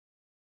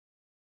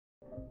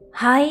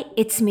Hi,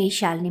 it's me,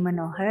 Shalini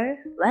Manohar.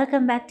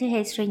 Welcome back to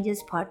Hey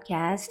Strangers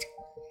podcast.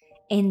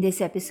 In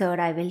this episode,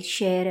 I will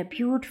share a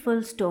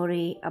beautiful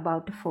story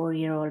about a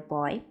 4-year-old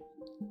boy.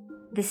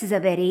 This is a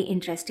very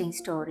interesting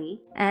story,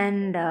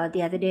 and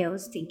the other day I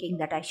was thinking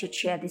that I should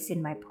share this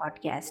in my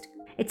podcast.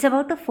 It's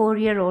about a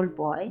 4-year-old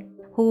boy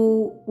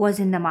who was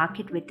in the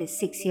market with his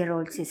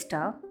 6-year-old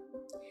sister.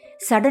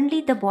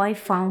 Suddenly, the boy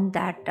found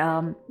that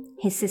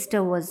his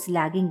sister was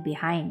lagging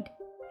behind.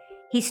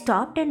 He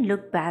stopped and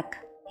looked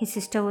back. His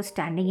sister was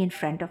standing in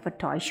front of a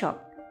toy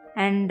shop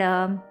and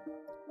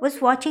was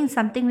watching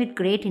something with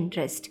great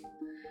interest.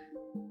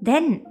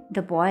 Then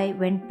the boy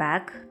went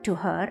back to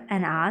her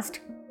and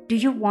asked, "Do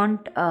you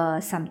want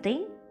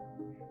something?"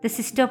 The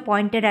sister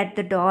pointed at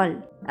the doll.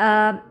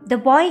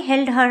 The boy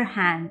held her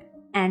hand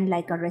and,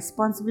 like a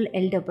responsible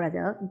elder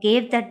brother,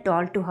 gave that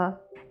doll to her.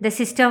 The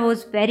sister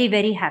was very,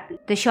 very happy.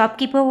 The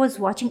shopkeeper was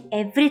watching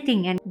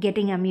everything and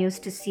getting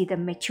amused to see the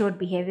matured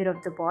behavior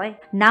of the boy.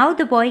 Now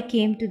the boy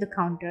came to the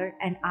counter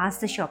and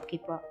asked the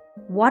shopkeeper,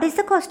 "What is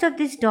the cost of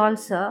this doll,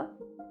 sir?"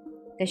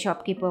 The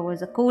shopkeeper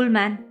was a cool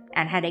man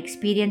and had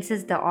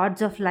experiences the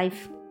odds of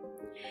life.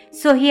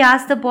 So he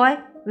asked the boy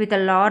with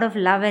a lot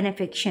of love and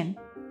affection,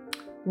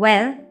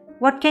 "Well,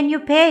 what can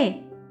you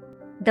pay?"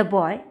 The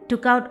boy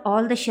took out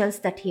all the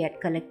shells that he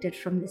had collected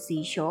from the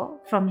seashore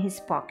from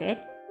his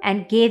pocket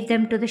and gave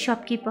them to the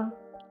shopkeeper.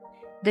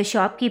 The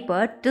shopkeeper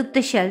took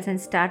the shells and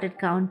started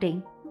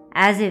counting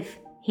as if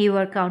he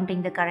were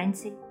counting the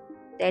currency.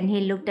 Then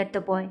he looked at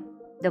the boy.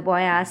 The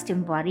boy asked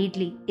him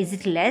worriedly, "Is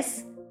it less?"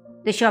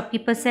 The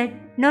shopkeeper said,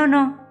 "No,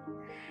 no.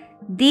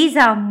 These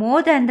are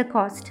more than the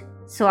cost,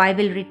 so I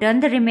will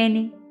return the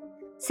remaining."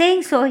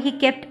 Saying so, he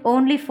kept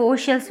only 4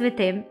 shells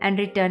with him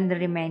and returned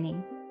the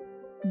remaining.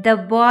 The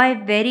boy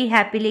very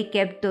happily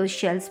kept those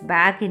shells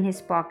back in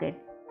his pocket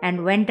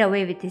and went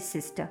away with his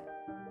sister.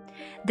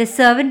 The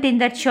servant in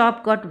that shop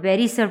got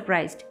very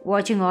surprised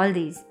watching all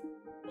these.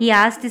 He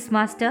asked his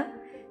master,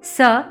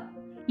 "Sir,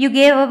 you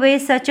gave away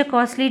such a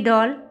costly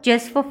doll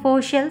just for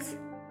 4 shells?"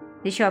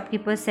 The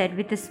shopkeeper said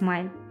with a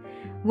smile,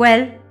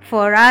 "Well,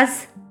 for us,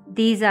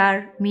 these are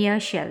mere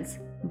shells,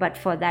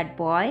 but for that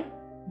boy,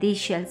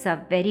 these shells are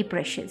very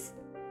precious.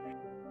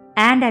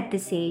 And at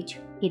this age,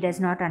 he does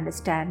not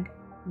understand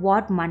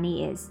what money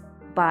is.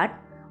 But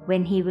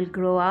when he will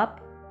grow up,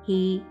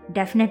 he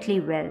definitely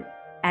will.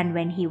 And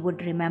when he would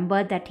remember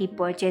that he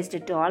purchased a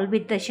doll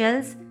with the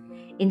shells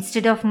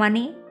instead of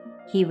money,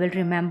 he will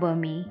remember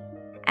me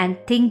and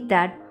think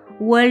that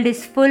world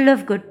is full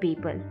of good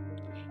people.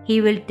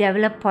 He will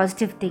develop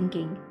positive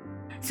thinking."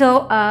 So,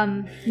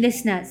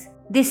 listeners,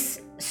 this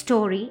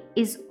story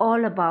is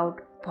all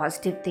about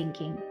positive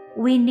thinking.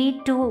 We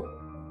need to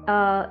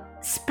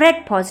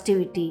spread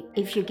positivity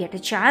if you get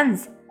a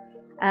chance.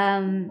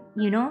 Um,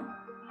 you know,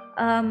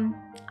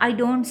 I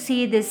don't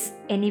see this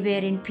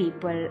anywhere in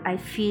people. I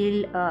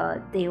feel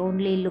they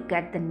only look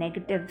at the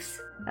negatives.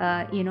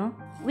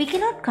 We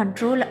cannot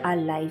control our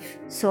life,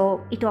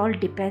 so it all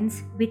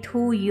depends with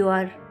who you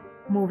are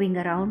moving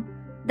around.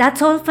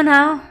 That's all for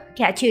now.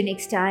 Catch you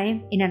next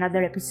time in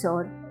another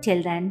episode.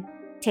 Till then,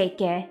 take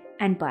care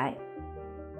and bye.